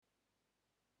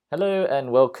Hello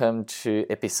and welcome to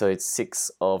episode 6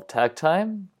 of Tag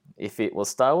Time. If it was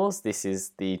Star Wars, this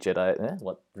is the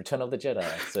Return of the Jedi.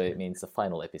 So it means the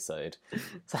final episode.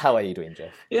 So how are you doing,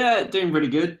 Jeff? Yeah, doing pretty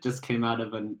good. Just came out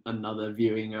of another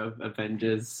viewing of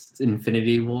Avengers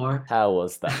Infinity War. How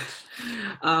was that?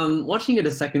 Watching it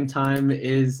a second time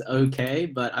is okay,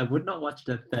 but I would not watch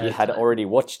it a third You had time. already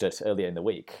watched it earlier in the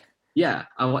week. Yeah,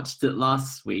 I watched it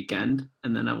last weekend,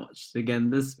 and then I watched it again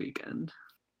this weekend.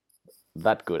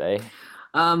 That good, eh?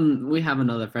 We have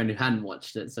another friend who hadn't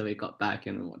watched it, so we got back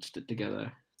and watched it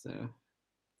together. So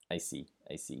I see.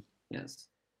 yes.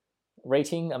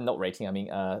 Rating? I'm not rating. I mean,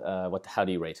 how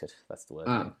do you rate it? That's the word.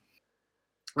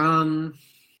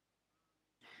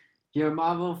 You're a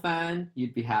Marvel fan,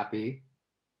 you'd be happy.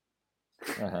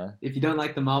 Uh-huh. If you don't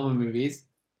like the Marvel movies,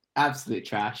 absolute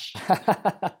trash.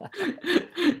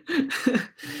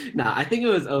 No, I think it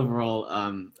was overall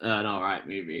an alright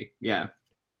movie. Yeah.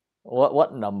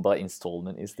 What number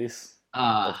installment is this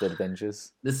of the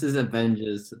Avengers? This is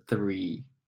Avengers 3.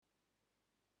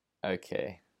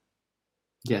 Okay.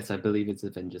 Yes, I believe it's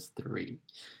Avengers 3.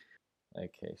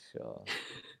 Okay, sure.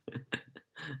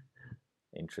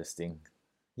 Interesting.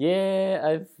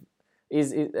 Yeah,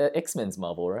 is X-Men's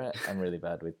Marvel, right? I'm really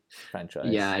bad with franchise.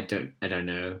 Yeah, I don't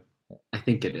know. I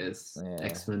think it is. Yeah.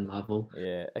 X-Men Marvel.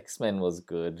 Yeah, X-Men was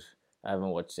good. I haven't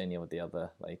watched any of the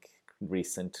other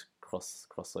recent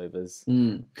crossovers.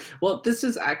 Well, this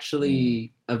is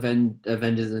actually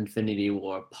Avengers Infinity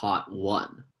War Part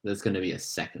 1. There's going to be a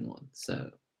second one,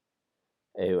 so.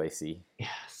 Oh, I see.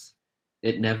 Yes.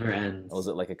 It never ends. Was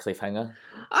it like a cliffhanger?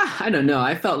 I don't know.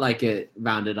 I felt like it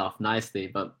rounded off nicely,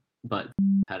 but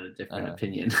had a different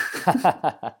opinion.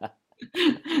 How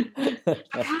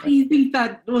do you think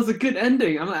that was a good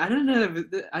ending? I'm like, I don't know.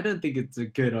 I don't think it's a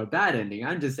good or bad ending.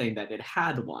 I'm just saying that it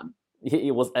had one.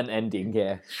 It was an ending,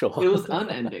 yeah, sure. It was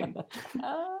unending.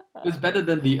 It was better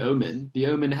than The Omen. The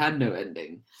Omen had no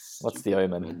ending. What's The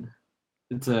Omen?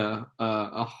 It's a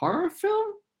horror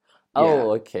film. Oh,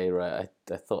 okay, right.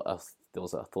 I thought there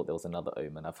was another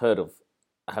Omen. I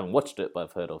haven't watched it, but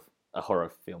I've heard of a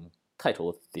horror film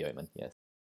titled The Omen. Yes.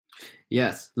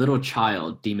 Yes, little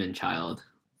child, demon child.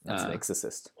 That's an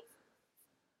exorcist.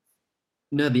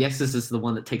 No, the exorcist is the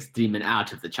one that takes the demon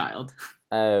out of the child.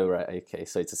 Oh, right. Okay,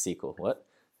 so it's a sequel. What?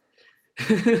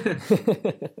 In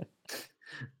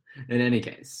any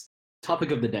case,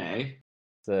 topic of the day.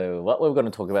 So what we're going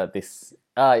to talk about this...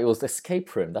 it was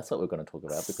escape room. That's what we're going to talk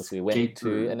about because we went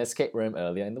to an escape room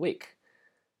earlier in the week.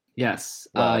 Yes.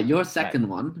 Your second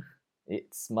one.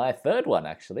 It's my third one,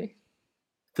 actually.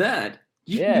 Third?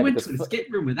 You went to an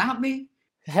escape room without me?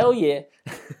 Hell yeah.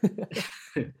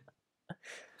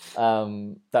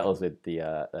 That was with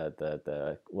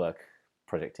the work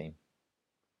project team.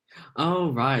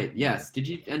 Oh, right. Yes. Did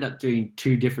you end up doing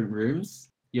 2 different rooms?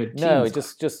 No,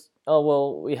 just oh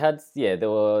well, we had there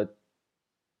were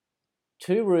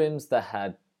 2 rooms that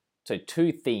had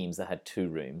 2 themes that had 2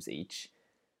 rooms each.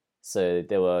 So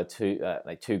there were 2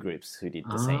 groups who did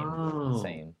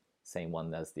the same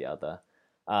one as the other.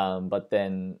 But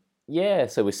then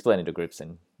so we split into groups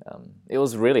and it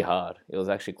was really hard. It was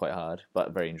actually quite hard,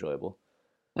 but very enjoyable.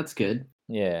 That's good.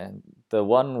 Yeah, the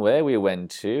one where we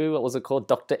went to, what was it called?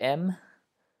 Dr. M?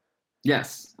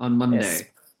 Yes, on Monday. Yes.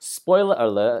 Spoiler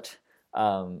alert.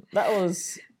 That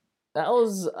was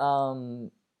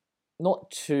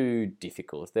not too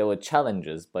difficult. There were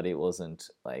challenges, but it wasn't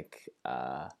like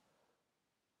how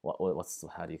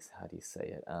do you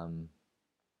say it?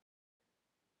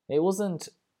 It wasn't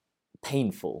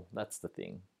painful. That's the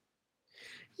thing.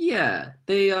 Yeah,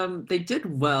 they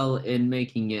did well in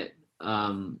making it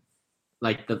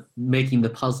making the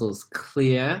puzzles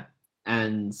clear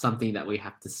and something that we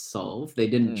have to solve. They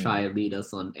didn't try to lead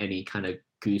us on any kind of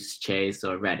goose chase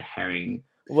or red herring.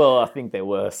 Well, I think there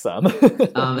were some.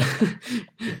 Apart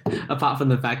from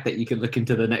the fact that you could look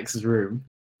into the next room,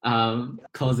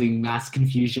 causing mass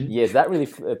confusion. Yes, that really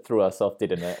threw us off,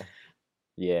 didn't it?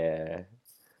 Yeah.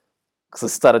 Because I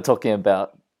started talking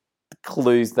about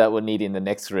clues that were needed in the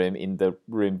next room in the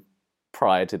room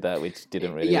prior to that, which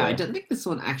didn't really work. I don't think this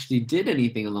one actually did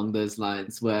anything along those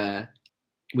lines where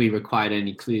we required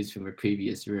any clues from a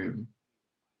previous room.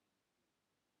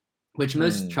 Which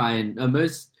most try and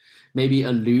most maybe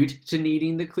allude to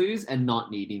needing the clues and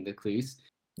not needing the clues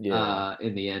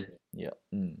in the end. Yeah.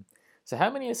 So how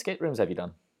many escape rooms have you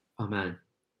done? Oh, man.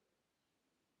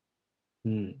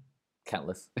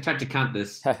 Countless. I tried to count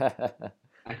this. I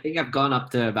think I've gone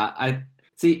up to about... I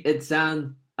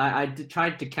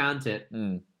tried to count it.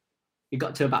 It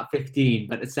got to about 15,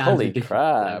 but it sounds Holy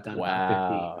crap.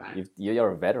 Wow. 15, right?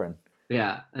 You're a veteran.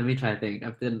 Yeah, let me try to think.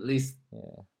 I've done at least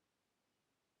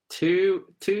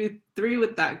three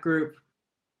with that group,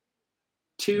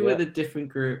 two with a different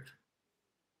group,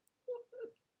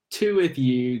 two with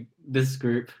you, this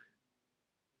group,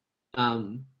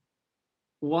 one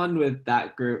with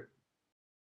that group.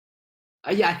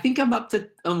 Yeah, I think I'm up to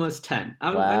almost 10.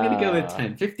 I'm going to go with Wow.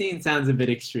 10. 15 sounds a bit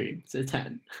extreme, so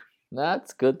 10.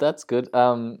 That's good. That's good.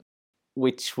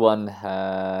 Which one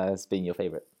has been your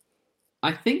favorite?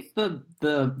 I think the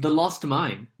Lost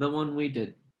Mine, the one we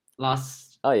did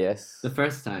last, Oh yes, the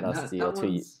first time. last year, that 2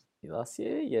 years. one's- Last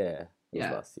year, yeah, it was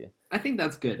Yeah. last year. I think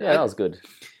that's good. Yeah, that was good.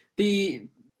 The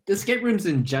escape rooms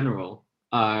in general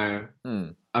are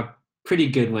pretty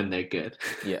good when they're good.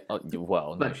 Yeah. Oh,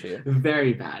 well, no but shit.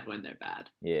 very bad when they're bad.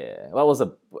 Yeah.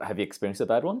 Have you experienced a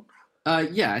bad one?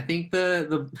 Yeah, I think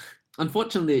the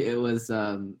unfortunately it was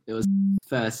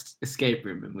first escape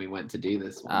room and we went to do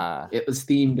this one. It was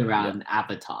themed around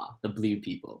Avatar, the blue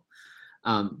people.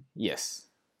 Yes.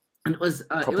 And it was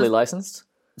Properly licensed?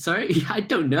 Sorry, I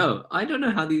don't know. I don't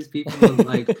know how these people were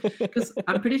like, because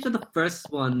I'm pretty sure the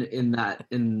first one in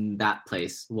that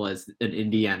place was an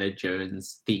Indiana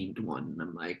Jones themed one. And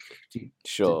I'm like,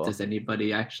 sure. Does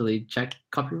anybody actually check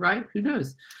copyright? Who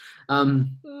knows? Who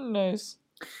knows?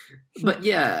 But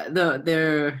yeah,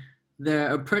 their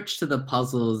approach to the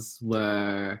puzzles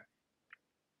were,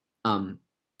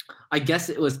 I guess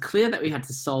it was clear that we had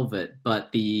to solve it,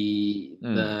 but the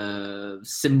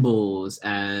symbols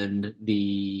and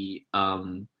the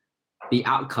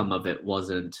outcome of it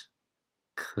wasn't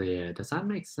clear. Does that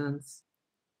make sense?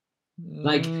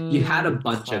 Like you had a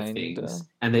bunch of things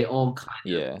and they all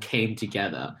kind of came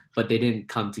together, but they didn't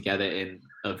come together in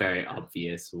a very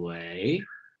obvious way,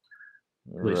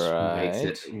 which makes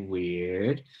it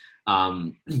weird.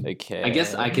 Okay. I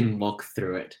guess I can walk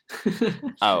through it.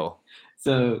 Oh.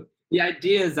 So the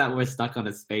idea is that we're stuck on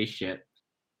a spaceship.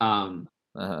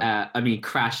 I mean,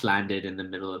 crash landed in the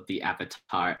middle of the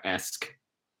Avatar-esque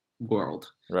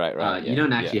world. Right. You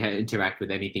don't actually interact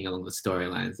with anything along the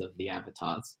storylines of the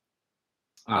Avatars.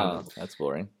 That's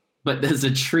boring. But there's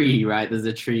a tree, right? There's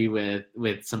a tree with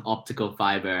some optical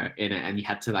fiber in it, and you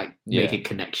had to like make a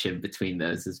connection between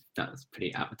those. That was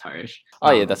pretty Avatar-ish. Oh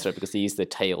yeah, that's right, because they use the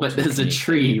tail. But there's a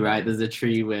tree, right? There's a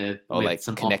tree with like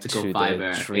some optical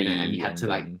fiber in it, and you had to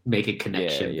like make a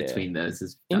connection between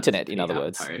those. Internet, in other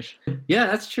words. Yeah,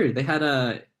 that's true. They had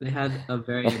a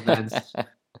very advanced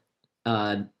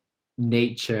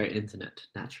natural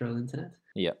internet.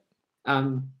 Yeah.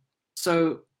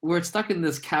 So we're stuck in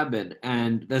this cabin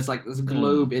and there's like this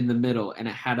globe in the middle and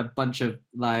it had a bunch of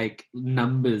like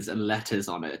numbers and letters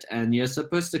on it, and you're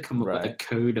supposed to come up with a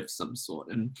code of some sort,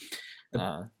 and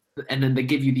then they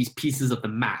give you these pieces of the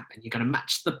map and you're going to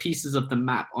match the pieces of the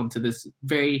map onto this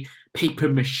very paper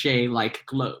mache like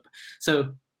globe.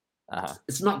 So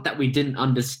it's not that we didn't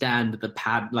understand the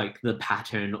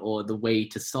pattern or the way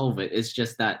to solve it. It's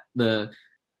just that the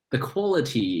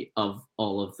quality of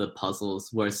all of the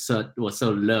puzzles was so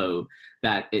low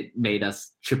that it made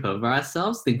us trip over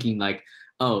ourselves, thinking like,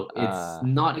 oh, it's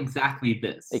not exactly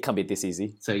this. It can't be this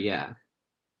easy. So yeah.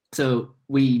 So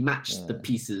we matched the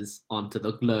pieces onto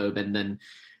the globe, and then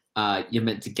you're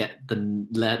meant to get the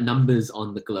numbers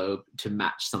on the globe to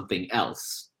match something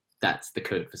else. That's the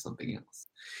code for something else.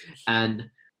 And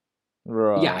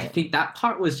yeah, I think that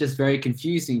part was just very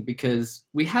confusing because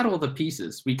we had all the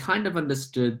pieces. We kind of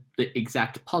understood the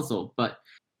exact puzzle, but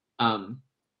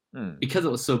because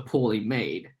it was so poorly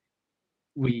made,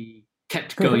 we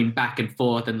kept going back and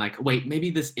forth and like, wait,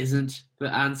 maybe this isn't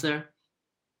the answer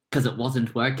because it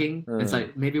wasn't working. It's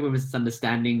like maybe we're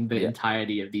misunderstanding the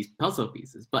entirety of these puzzle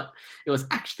pieces, but it was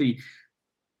actually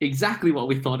exactly what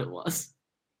we thought it was.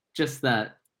 Just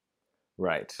that.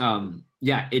 Right.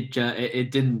 Yeah, it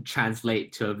didn't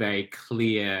translate to a very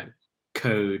clear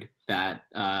code that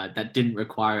didn't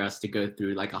require us to go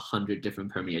through like 100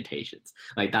 different permutations.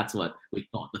 Like that's what we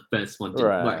thought. The first one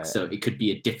didn't work, so it could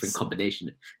be a different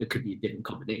combination. It could be a different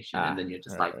combination, and then you're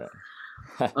just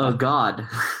oh god,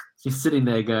 you're sitting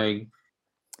there going.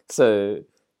 So,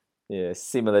 yeah,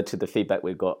 similar to the feedback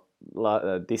we got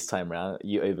this time around,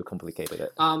 you overcomplicated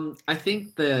it. I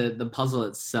think the puzzle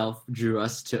itself drew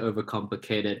us to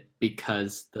overcomplicate it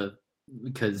because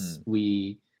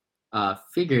we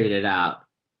figured it out,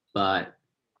 but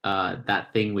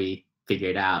that thing we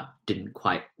figured out didn't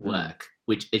quite work,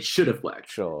 which it should have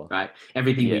worked. Sure. Right?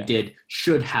 Everything we did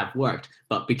should have worked,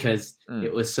 but because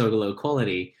it was so low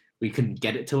quality, we couldn't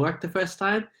get it to work the first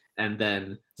time, and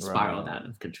then spiraled out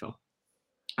of control.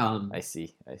 I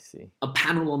see. A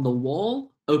panel on the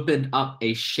wall opened up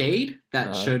a shade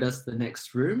that showed us the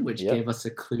next room, which gave us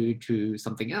a clue to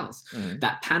something else.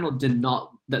 That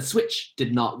switch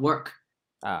did not work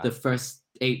the first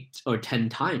 8 or 10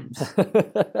 times.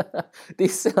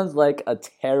 This sounds like a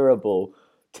terrible,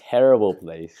 terrible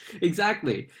place.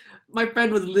 Exactly. My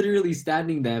friend was literally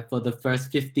standing there for the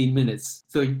first 15 minutes.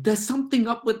 So there's something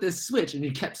up with this switch, and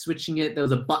he kept switching it. There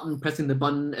was a button, pressing the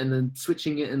button, and then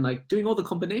switching it, and like doing all the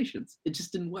combinations. It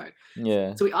just didn't work.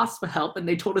 Yeah. So we asked for help, and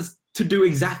they told us to do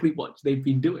exactly what they've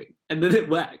been doing, and then it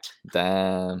worked.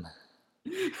 Damn.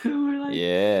 We're like,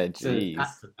 Yeah, so jeez.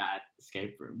 that's a bad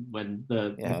escape room when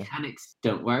the mechanics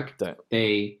don't work. Don't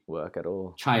they work at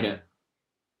all. Try to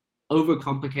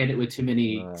overcomplicate it with too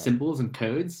many symbols and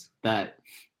codes that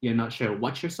you're not sure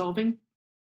what you're solving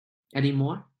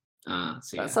anymore. That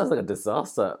sounds like a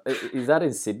disaster. Is that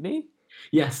in Sydney?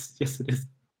 Yes, it is.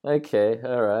 Okay,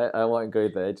 all right. I won't go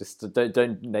there. Just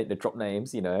don't drop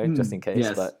names, just in case.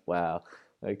 Yes. But wow,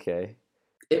 okay.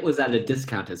 It was at a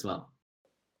discount as well.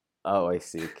 Oh, I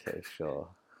see. Okay, sure.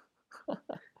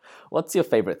 What's your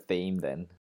favorite theme then?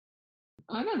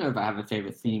 I don't know if I have a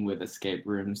favorite theme with escape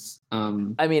rooms.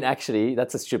 I mean, actually,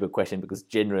 that's a stupid question because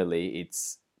generally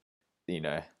it's,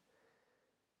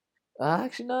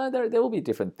 actually, no, there will be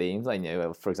different themes. I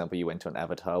know, for example, you went to an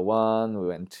Avatar one. We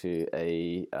went to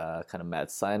a kind of mad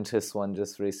scientist one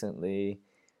just recently.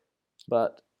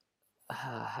 But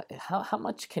how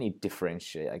much can you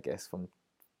differentiate, I guess, from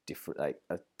different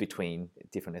between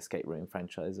different escape room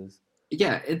franchises?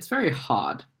 Yeah, it's very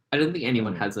hard. I don't think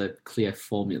anyone has a clear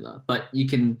formula, but you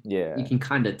can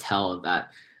kind of tell that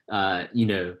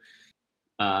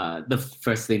the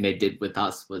first thing they did with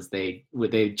us was they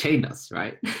chained us,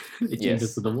 right? They chained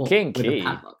us to the wall with a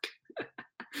padlock.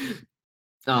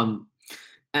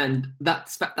 And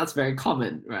that's very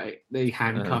common, right? They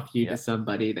handcuff you to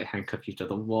somebody, they handcuff you to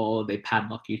the wall, they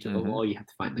padlock you to the wall. You have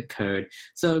to find the code.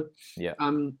 So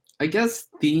I guess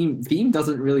theme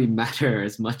doesn't really matter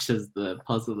as much as the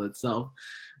puzzle itself.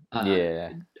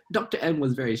 Dr. M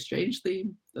was very strange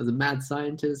theme. There's a mad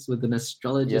scientist with an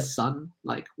astrologer's son.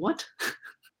 Like, what?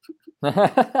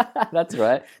 That's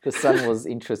right. The son was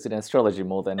interested in astrology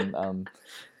more than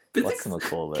physics, what's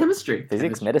call it? Chemistry.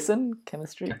 Physics, medicine,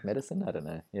 chemistry, medicine. I don't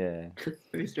know. Yeah.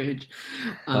 Very strange.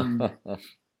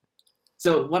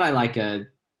 So what I like, the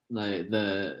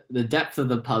depth of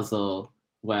the puzzle,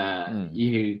 where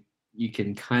you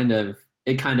can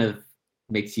it kind of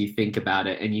makes you think about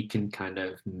it, and you can kind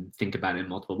of think about it in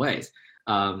multiple ways.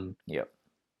 I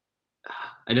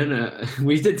don't know.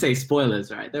 We did say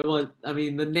spoilers, right? There was,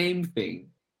 the name thing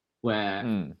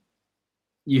where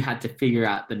you had to figure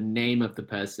out the name of the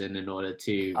person in order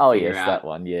to figure out that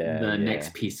one. the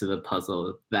next piece of the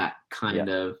puzzle. That kind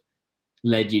of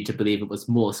led you to believe it was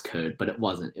Morse code, but it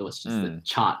wasn't. It was just a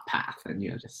chart path, and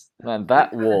you're just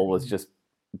that wall was just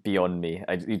beyond me.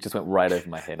 It just went right over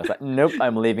my head. I was like, nope,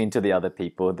 I'm leaving to the other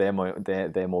people. They're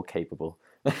more capable.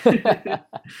 The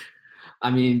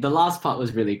last part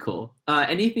was really cool.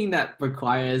 Anything that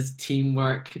requires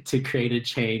teamwork to create a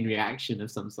chain reaction of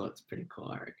some sort is pretty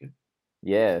cool, I reckon.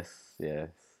 Yes.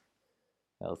 That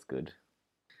was good.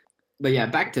 But yeah,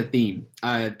 back to theme.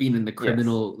 I've been in the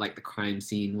criminal, like the crime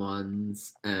scene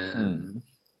ones, Avatar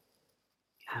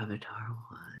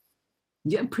one.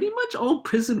 Yeah, pretty much all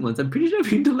prison ones. I'm pretty sure I've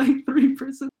been to like 3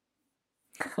 prisons.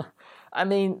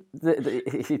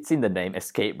 It's in the name,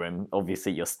 escape room.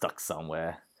 Obviously, you're stuck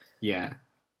somewhere. Yeah.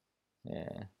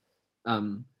 I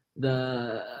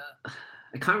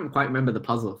can't quite remember the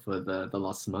puzzle for the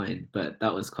Lost Mine, but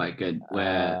that was quite good.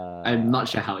 Where I'm not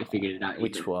sure how we figured it out.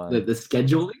 Which one? The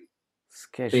scheduling.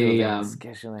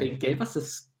 Scheduling. They gave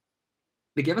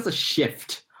us a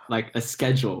shift, like a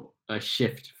schedule, a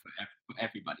shift for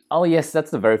everybody. Oh yes,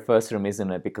 that's the very first room,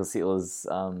 isn't it? Because it was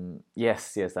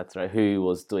yes, that's right. Who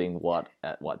was doing what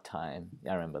at what time?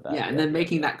 I remember that. Yeah, and then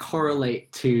making that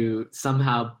correlate to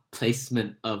somehow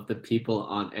placement of the people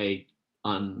on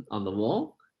the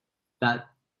wall. That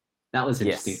was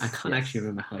interesting. I can't actually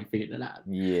remember how I figured it out.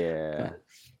 Yeah.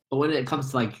 But when it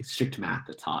comes to like strict math,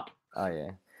 it's hard. Oh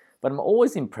yeah. But I'm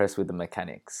always impressed with the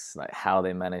mechanics, like how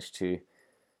they managed to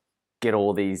get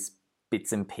all these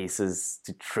bits and pieces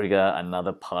to trigger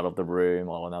another part of the room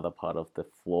or another part of the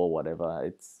floor, whatever.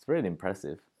 It's really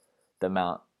impressive, the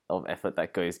amount of effort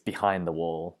that goes behind the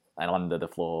wall and under the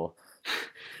floor.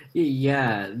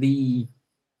 Yeah, the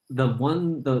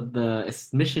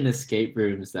mission escape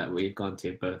rooms that we've gone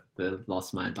to, both the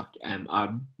Lost Mine and Dr. M,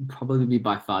 are probably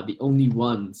by far the only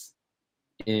ones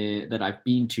that I've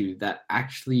been to that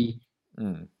actually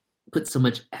put so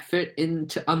much effort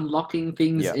into unlocking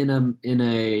things in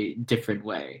a different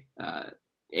way.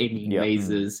 Aiming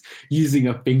lasers, using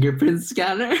a fingerprint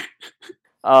scanner.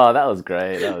 Oh, that was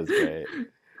great.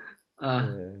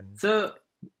 So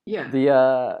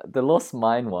yeah, the Lost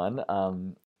Mine one.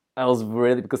 I was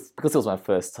really because it was my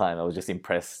first time. I was just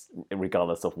impressed,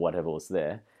 regardless of whatever was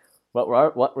there. But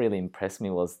what really impressed me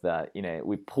was that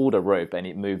we pulled a rope and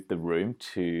it moved the room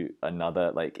to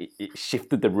another. Like it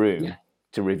shifted the room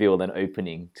to reveal an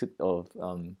opening to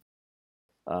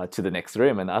the next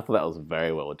room, and I thought that was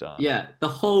very well done. Yeah, the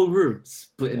whole room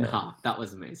split in half. That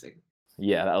was amazing.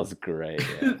 Yeah, that was great.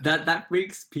 Yeah. that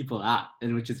freaks people out,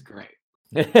 and which is great.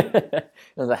 I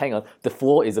was like, hang on, the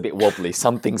floor is a bit wobbly.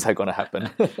 Some things are gonna happen.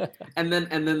 and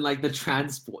then like the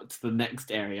transport to the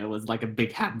next area was like a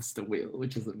big hamster wheel,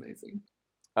 which is amazing.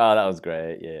 Oh, that was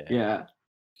great. Yeah.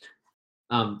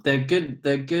 Yeah. They're good.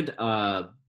 They're good.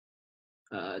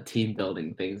 Team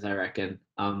building things, I reckon.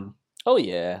 Oh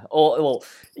yeah. Or well,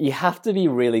 you have to be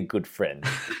really good friends.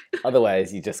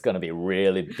 Otherwise, you're just gonna be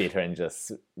really bitter and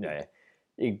just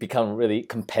you become really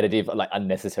competitive, like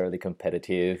unnecessarily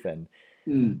competitive, and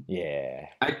yeah.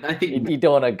 I think you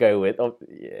don't want to go with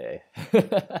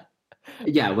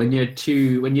yeah. When you're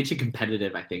too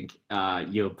competitive, I think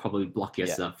you'll probably block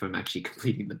yourself from actually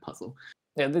completing the puzzle.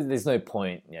 Yeah, there's no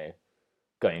point,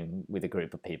 going with a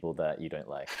group of people that you don't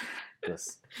like.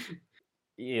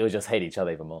 You'll just hate each other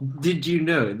even more. Did you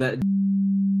know that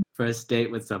first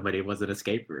date with somebody was an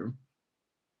escape room?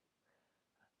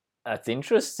 That's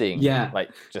interesting. Yeah.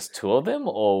 Like just two of them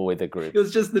or with a group? It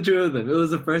was just the two of them. It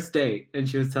was a first date, and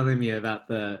she was telling me about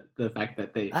the fact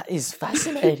that they... That is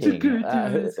fascinating. Do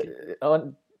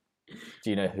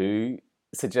you know who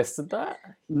suggested that?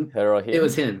 Her or him? It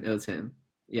was him.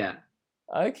 Yeah.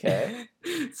 Okay.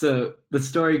 So the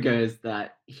story goes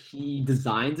that he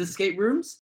designs escape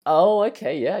rooms. Oh,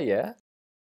 okay. Yeah.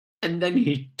 And then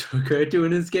he took her to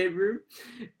an escape room,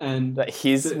 and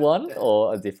his one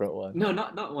or a different one? No,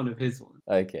 not one of his ones.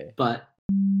 Okay. But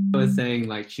I was saying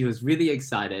like she was really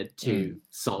excited to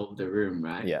solve the room,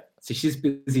 right? Yeah. So she's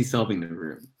busy solving the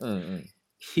room. Mm-hmm.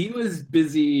 He was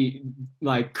busy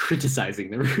like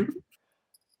criticizing the room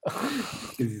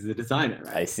because he's a designer,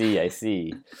 right? I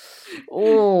see.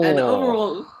 Oh. And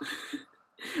overall,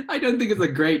 I don't think it's a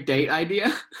great date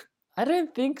idea. I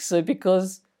don't think so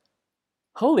because.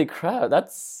 Holy crap!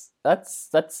 That's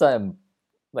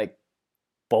like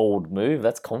bold move.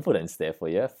 That's confidence there for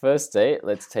you. First date.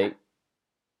 Let's take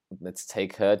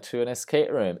her to an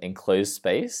escape room, enclosed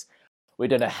space. We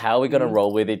don't know how we're gonna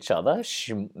roll with each other.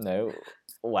 No,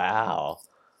 wow.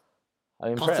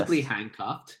 I'm impressed. Possibly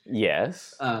handcuffed.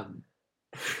 Yes. And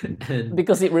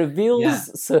because it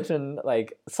reveals certain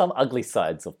some ugly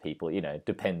sides of people.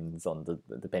 Depending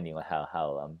on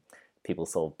how people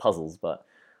solve puzzles, but.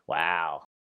 Wow.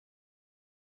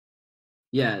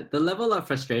 Yeah, the level of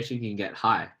frustration can get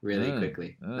high really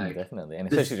quickly. Definitely, and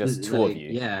especially just two of you.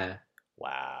 Yeah.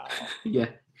 Wow. Yeah.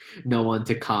 No one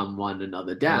to calm one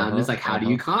another down. It's like, how do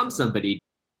you calm somebody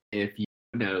if you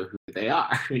know who they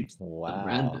are? Wow.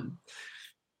 Random.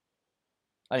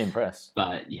 I'm impressed.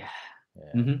 But yeah.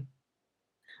 Mm-hmm.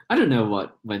 I don't know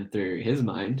what went through his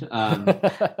mind.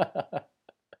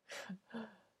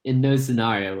 In no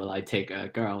scenario will I take a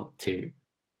girl to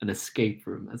an escape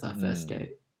room as our first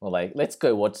date. Well, let's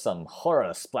go watch some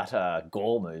horror splatter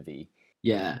gore movie.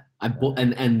 Yeah, I bought,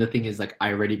 and the thing is, I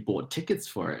already bought tickets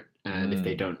for it, and if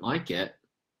they don't like it,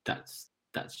 that's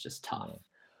just tough.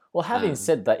 Well, having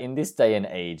said that, in this day and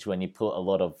age, when you put a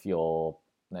lot of your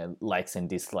likes and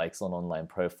dislikes on online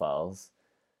profiles,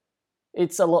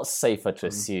 it's a lot safer to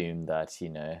assume that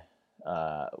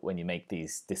when you make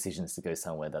these decisions to go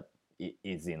somewhere that it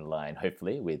is in line,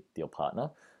 hopefully, with your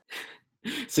partner.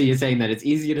 So you're saying that it's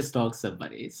easier to stalk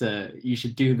somebody, so you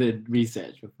should do the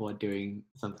research before doing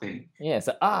something. Yeah,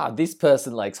 so this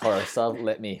person likes horror stuff,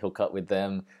 let me hook up with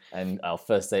them, and our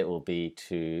first date will be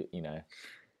to,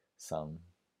 some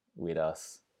weird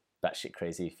ass batshit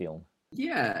crazy film.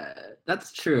 Yeah,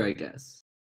 that's true, I guess.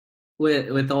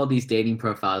 With all these dating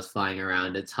profiles flying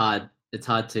around, it's hard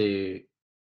to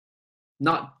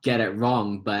not get it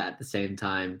wrong, but at the same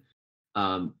time,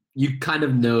 you kind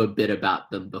of know a bit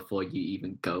about them before you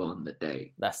even go on the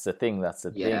date. That's the thing.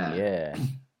 Yeah.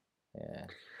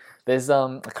 There's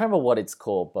I can't remember what it's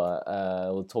called, but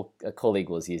a colleague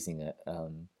was using it.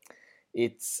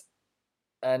 It's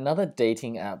another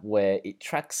dating app where it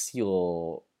tracks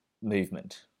your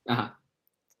movement.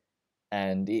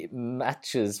 And it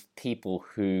matches people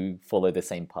who follow the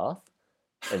same path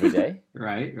every day.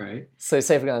 Right. So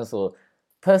say for example,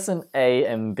 person A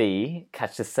and B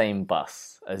catch the same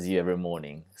bus as you every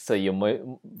morning, so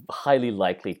you're highly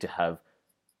likely to have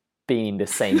been in the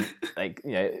same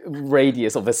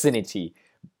radius or vicinity.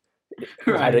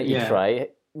 Why don't you try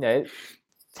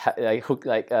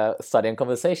starting a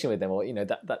conversation with them, or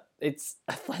that it's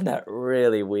I find that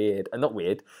really weird. Not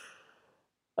weird.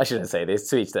 I shouldn't say this,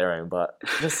 to each their own, but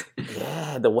just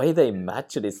yeah, the way they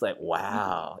match it is like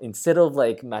wow. Instead of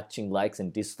like matching likes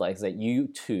and dislikes, that you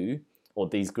two or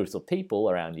these groups of people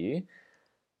around you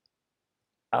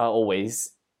are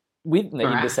always with in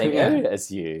the same Yeah. area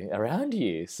as you, around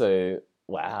you. So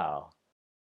wow.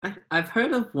 I've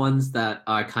heard of ones that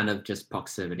are kind of just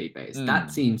proximity based. That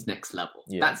Mm, seems next level.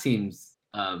 yeah, That seems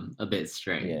a bit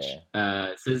strange.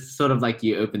 yeah. So it's sort of like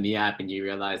you open the app and you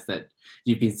realize that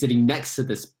you've been sitting next to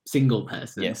this single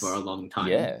person for a Yes. long time.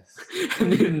 Yes.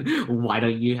 And then why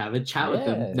don't you have a chat with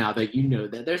them Yeah. now that you know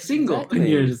that they're single? And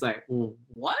you're Exactly. just like, well,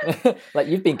 what? Like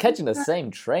you've been How does catching the that- same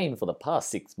train for the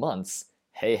past 6 months.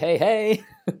 Hey, hey, hey.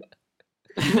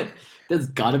 There's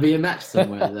got to be a match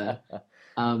somewhere there.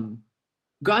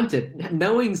 Granted,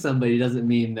 knowing somebody doesn't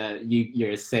mean that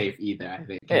you're safe either. I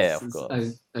think. Yeah, of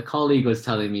course. A colleague was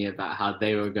telling me about how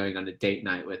they were going on a date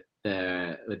night with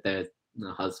their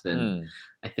husband. Mm.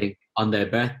 I think on their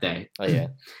birthday. Oh yeah.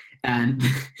 And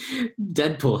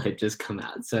Deadpool had just come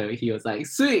out, so he was like,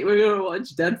 "Sweet, we're gonna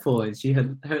watch Deadpool," and she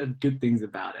had heard good things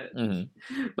about it,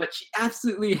 but she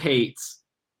absolutely hates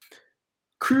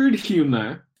crude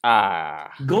humor,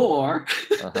 gore,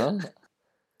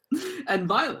 and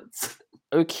violence.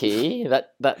 Okay,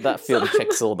 that film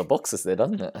checks all the boxes there,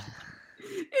 doesn't it?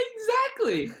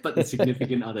 Exactly. But the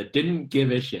significant other didn't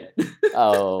give a shit.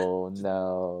 Oh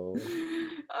no.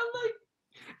 I'm like,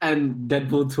 and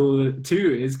Deadpool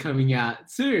 2 is coming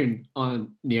out soon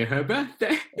on near her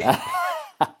birthday.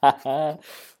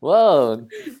 Well,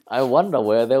 I wonder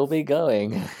where they'll be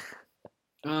going.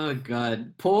 Oh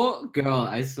god, poor girl!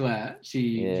 I swear,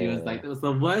 she was like, it was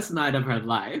the worst night of her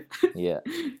life. Yeah.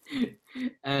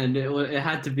 And it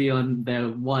had to be on their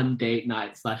one date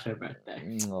night / her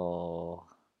birthday. Oh.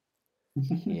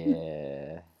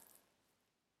 Yeah.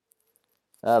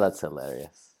 Oh, that's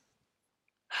hilarious.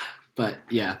 But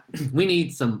yeah, we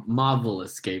need some Marvel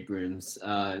escape rooms.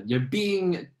 You're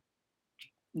being,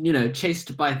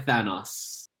 chased by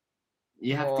Thanos.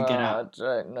 You have to get out. I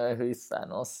don't know who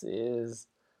Thanos is.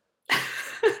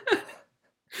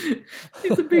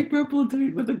 He's a big purple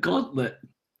dude with a gauntlet.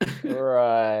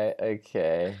 Right,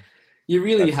 okay. You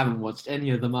really haven't watched any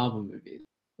of the Marvel movies.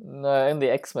 No, in the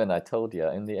X-Men, I told you.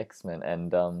 In the X-Men.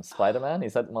 And Spider-Man,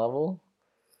 is that Marvel?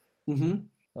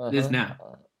 Mm-hmm. It is now.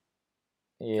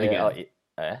 Yeah. Again.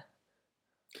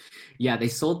 Yeah, they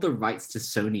sold the rights to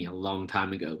Sony a long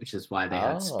time ago, which is why they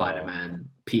had Spider-Man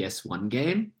PS1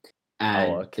 game.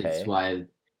 And it's why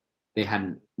they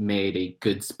hadn't made a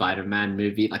good Spider-Man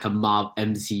movie, like a Marvel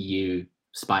MCU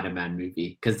Spider-Man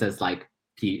movie, because there's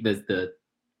the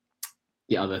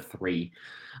other three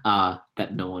that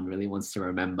no one really wants to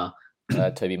remember.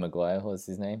 Tobey Maguire was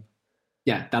his name.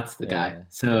 Yeah, that's the guy.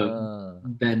 So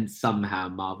then somehow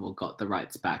Marvel got the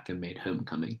rights back and made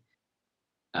Homecoming.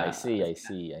 I see.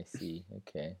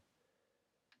 Okay.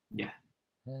 Yeah.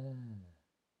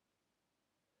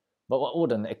 But what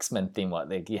would an X-Men theme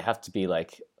like? You have to be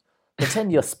like,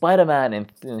 pretend you're Spider-Man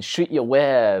and shoot your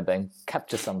web and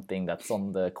capture something that's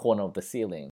on the corner of the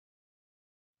ceiling.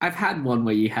 I've had one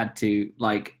where you had to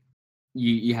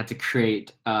you had to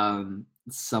create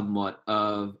somewhat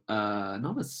of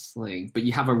not a sling, but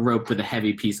you have a rope with a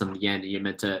heavy piece on the end and you're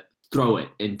meant to throw it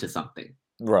into something.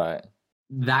 Right.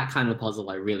 That kind of puzzle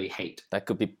I really hate. That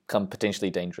could become potentially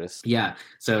dangerous. Yeah.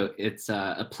 So it's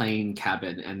a plane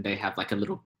cabin and they have like a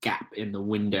little gap in the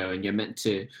window and you're meant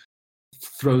to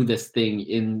throw this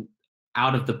thing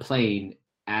out of the plane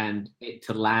and it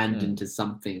to land into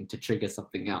something to trigger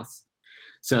something else.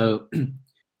 So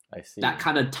I see. That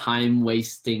kind of time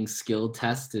wasting skill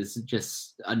test is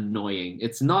just annoying.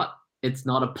 It's not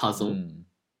a puzzle.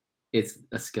 It's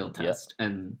a skill test. Yep.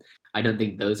 And I don't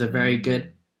think those are very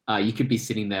good. You could be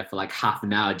sitting there for like half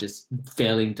an hour just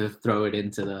failing to throw it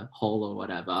into the hole or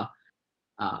whatever.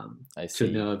 I see.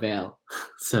 To no avail.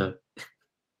 So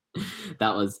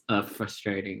that was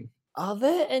frustrating. Are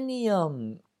there any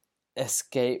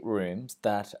escape rooms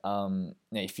that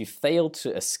if you fail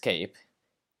to escape,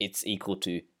 it's equal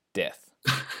to death?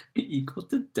 Equal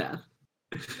to death?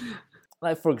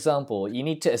 Like, for example, you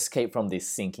need to escape from this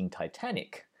sinking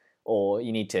Titanic, or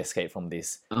you need to escape from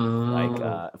this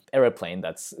aeroplane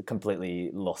that's completely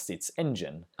lost its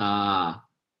engine.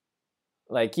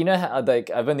 Like, you know how, like,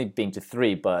 I've only been to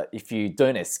 3, but if you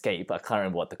don't escape, I can't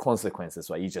remember what the consequences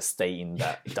were. You just stay in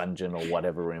that dungeon or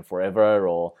whatever room forever,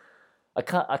 or I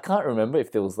can't remember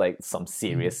if there was like some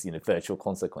serious, virtual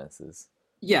consequences.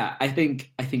 Yeah, I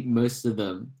think most of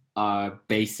them are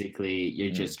basically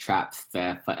you're just trapped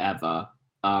there forever.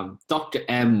 Dr.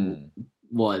 M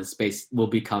will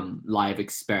become live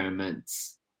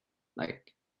experiments,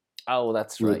 like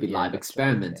that's will right. be live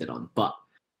experimented on, but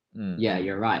Yeah,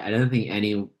 you're right. I don't think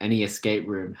any escape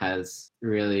room has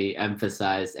really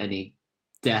emphasized any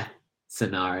death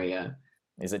scenario.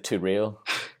 Is it too real?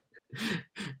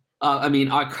 I mean,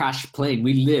 our crashed plane,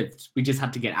 we lived. We just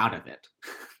had to get out of it.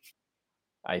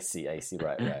 I see.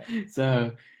 Right.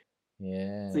 So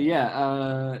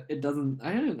Yeah. it doesn't.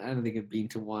 I don't think I've been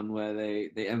to one where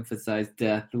they emphasize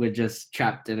death. We're just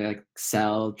trapped in a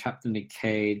cell, trapped in a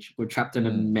cage. We're trapped in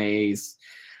a maze.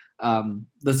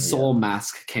 The Saw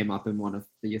mask came up in one of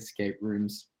the escape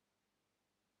rooms.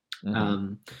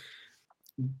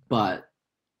 But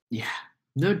yeah,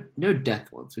 no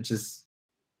death ones, which is,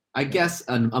 I guess,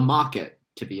 a market,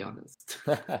 to be honest.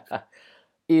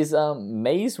 Is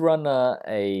Maze Runner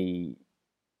a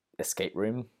escape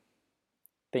room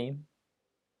theme?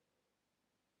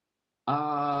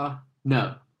 No,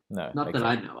 not that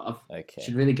I know of. Okay,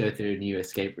 should really go through new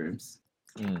escape rooms.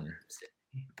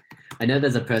 I know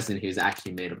there's a person who's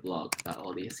actually made a blog about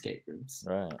all the escape rooms.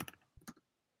 Right.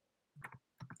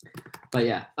 But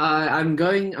yeah, I'm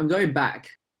going back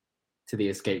to the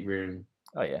escape room.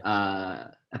 Oh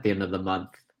yeah. At the end of the month,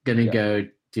 gonna go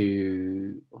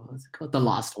do, what's it called? The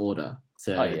Last Order.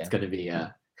 So it's gonna be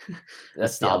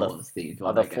that's Star Wars themed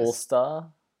one. Other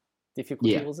 4-star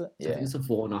difficulty, was it? Yeah, I think it's a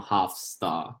 4.5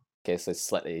 star. Okay, so it's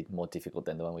slightly more difficult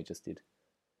than the one we just did.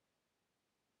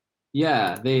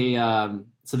 Yeah, they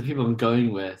so the people I'm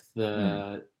going with,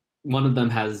 one of them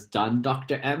has done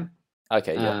Dr. M.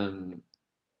 Okay, yeah.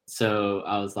 So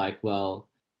I was like, well,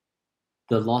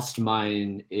 The Lost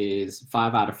Mine is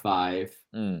 5 out of 5.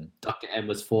 Dr. M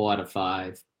was 4 out of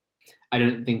 5. I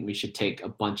don't think we should take a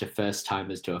bunch of first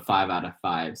timers to a 5 out of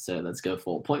 5. So let's go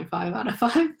 4.5 out of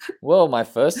 5. Well, my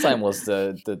first time was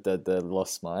the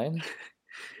Lost Mine.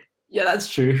 Yeah, that's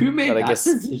true. Who made that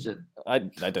decision? I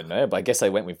don't know, but I guess I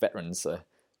went with veterans. So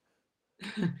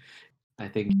I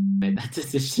think made that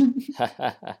decision.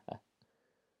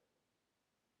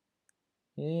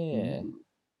 Yeah.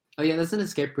 Oh yeah, there's an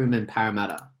escape room in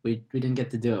Parramatta. We didn't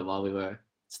get to do it while we were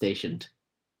stationed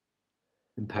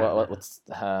in Parramatta.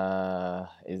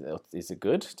 Is it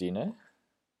good? Do you know?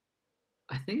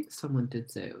 I think someone did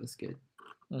say it was good.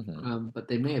 But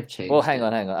they may have changed. Well, hang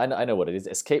on. I know what it is.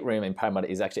 Escape room in Parramatta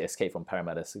is actually Escape from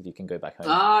Parramatta, so you can go back home.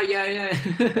 Oh yeah.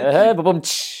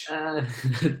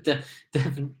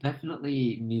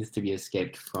 Definitely needs to be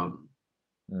escaped from.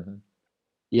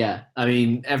 Yeah, I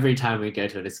mean, every time we go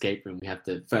to an escape room, we have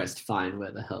to first find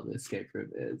where the hell the escape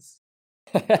room is.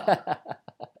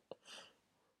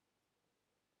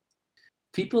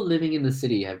 People living in the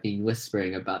city have been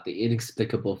whispering about the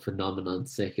inexplicable phenomenon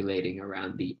circulating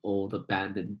around the old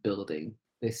abandoned building.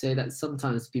 They say that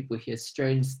sometimes people hear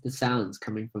strange sounds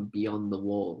coming from beyond the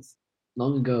walls.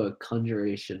 Long ago, a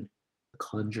conjuration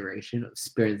of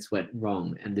spirits went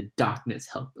wrong, and the darkness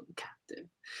held them captive.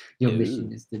 Your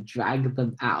mission is to drag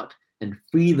them out and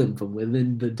free them from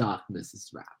within the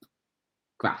darkness's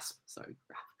grasp.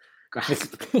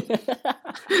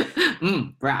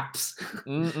 Raps.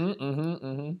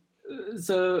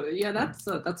 So yeah,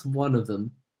 that's one of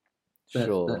them.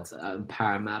 Sure. That's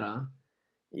Parramatta.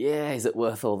 Yeah, is it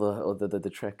worth all the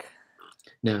trek?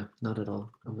 No, not at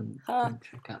all. I wouldn't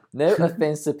check out. No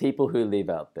offense to people who live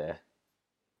out there.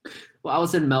 Well, I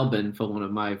was in Melbourne for one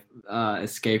of my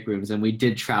escape rooms, and we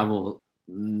did travel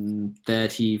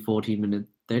 30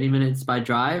 minutes by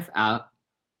drive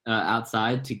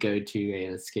outside to go to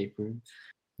an escape room.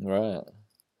 Right.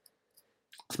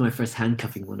 It's my first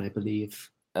handcuffing one, I believe.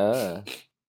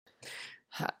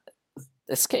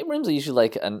 Escape rooms are usually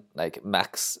like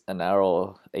max an hour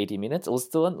or 80 minutes. Was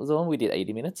the one we did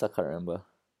 80 minutes? I can't remember.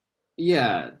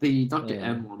 Yeah, the Dr.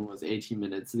 M one was 80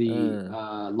 minutes. The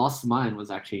Lost Mine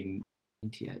was actually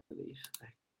 90, I believe.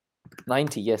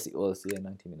 90, yes, it was. Yeah,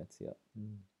 90 minutes. Yeah.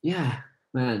 Yeah,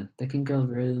 man, they can go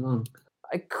really long.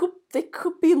 They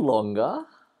could be longer.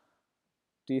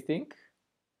 Do you think?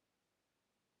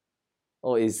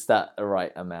 Or is that the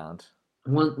right amount?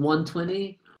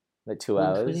 120? Like 2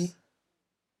 hours?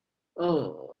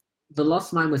 Oh, the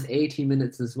Lost Mine was 80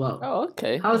 minutes as well. Oh,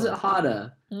 okay. How is it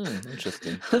harder?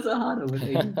 Interesting. How's it harder with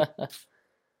 80 minutes?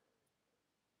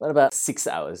 What about 6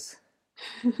 hours?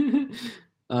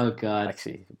 Oh, God.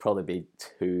 Actually, you'd probably be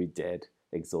too dead,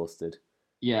 exhausted.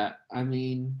 Yeah, I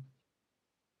mean...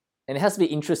 And it has to be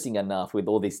interesting enough with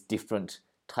all these different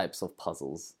types of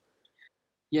puzzles.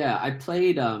 Yeah, I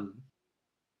played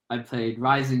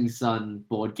Rising Sun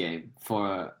board game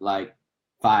for like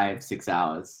 5-6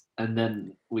 hours, and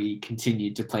then we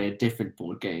continued to play a different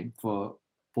board game for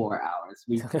 4 hours.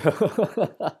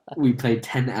 We played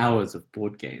 10 hours of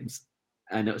board games,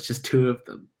 and it was just 2 of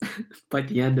them. By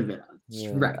the end of it, I was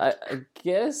wrecked. I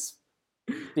guess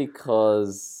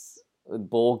because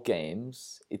board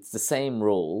games, it's the same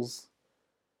rules.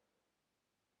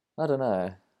 I don't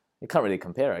know. You can't really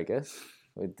compare, I guess,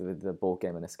 with the board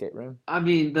game and escape room. I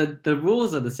mean, the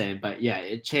rules are the same, but yeah,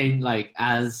 it changed. Like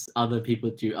as other people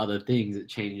do other things, it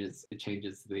changes. It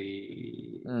changes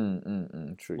the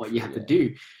True. what true, you have to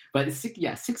do. But it's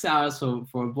 6 hours for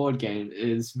a board game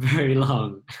is very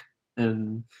long,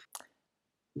 and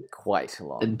quite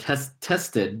long. And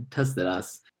tested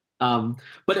us.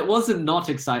 But it wasn't not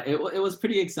exciting. It was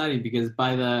pretty exciting because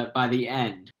by the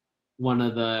end, one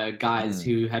of the guys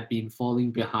who had been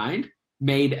falling behind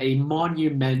made a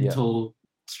monumental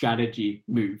strategic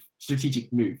move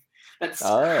that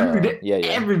screwed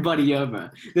everybody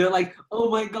over. They're like, "Oh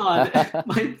my god,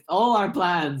 all our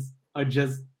plans are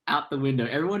just out the window."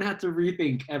 Everyone had to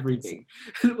rethink everything.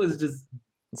 It was just.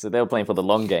 So they were playing for the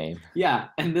long game. Yeah,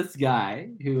 and this guy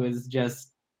who is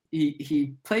just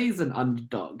he plays an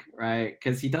underdog, right?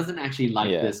 Because he doesn't actually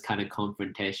like this kind of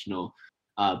confrontational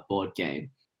board game.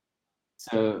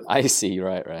 So I see,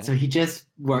 right. So he just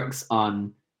works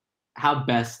on how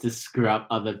best to screw up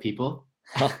other people.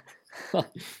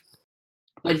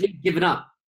 But he had given up.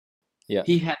 Yeah.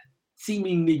 He had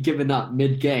seemingly given up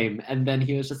mid-game, and then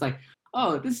he was just like,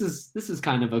 "Oh, this is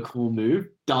kind of a cool move."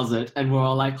 Does it, and we're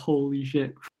all like, "Holy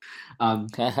shit!"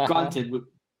 Granted,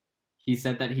 he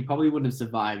said that he probably wouldn't have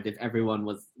survived if everyone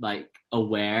was like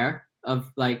aware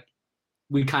of like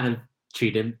we kind of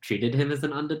treated him as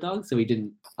an underdog, so we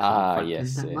didn't confront him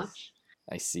that much.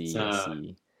 I see. So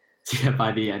yeah,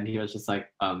 by the end, he was just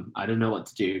like, "I don't know what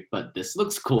to do, but this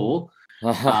looks cool."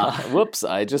 Whoops!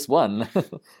 I just won.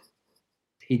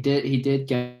 He did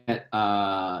get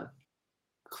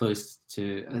close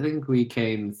to. I think we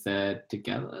came third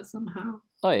together somehow.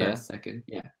 Oh yeah. First, second,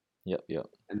 yeah. Yep.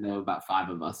 And there were about 5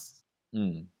 of us.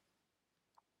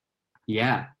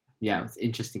 Yeah, it was an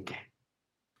interesting game.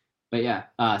 But yeah,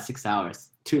 6 hours,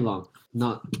 too long.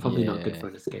 Probably not good for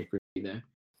an escape room either.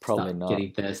 Probably not.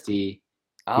 Getting thirsty.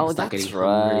 Oh, that's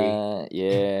right. Hungry,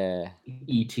 yeah.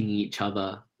 Eating each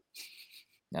other.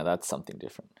 Now that's something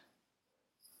different.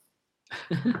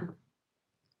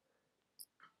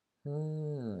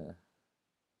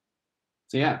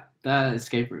 So yeah, that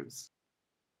escape rooms.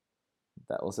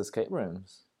 That was escape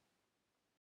rooms.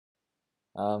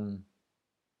 Now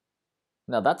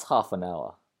that's half an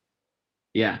hour.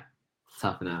 Yeah, it's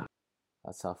half an hour.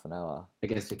 That's half an hour. I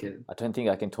guess we can. I don't think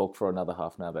I can talk for another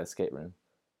half an hour about escape room.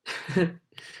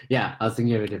 Yeah, I was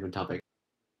thinking of a different topic.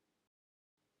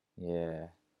 Yeah.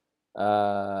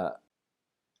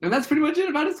 And that's pretty much it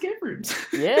about escape rooms.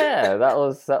 Yeah, that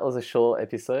was a short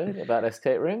episode about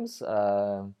escape rooms.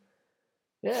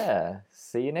 Yeah,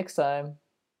 see you next time.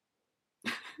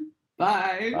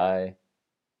 Bye. Bye.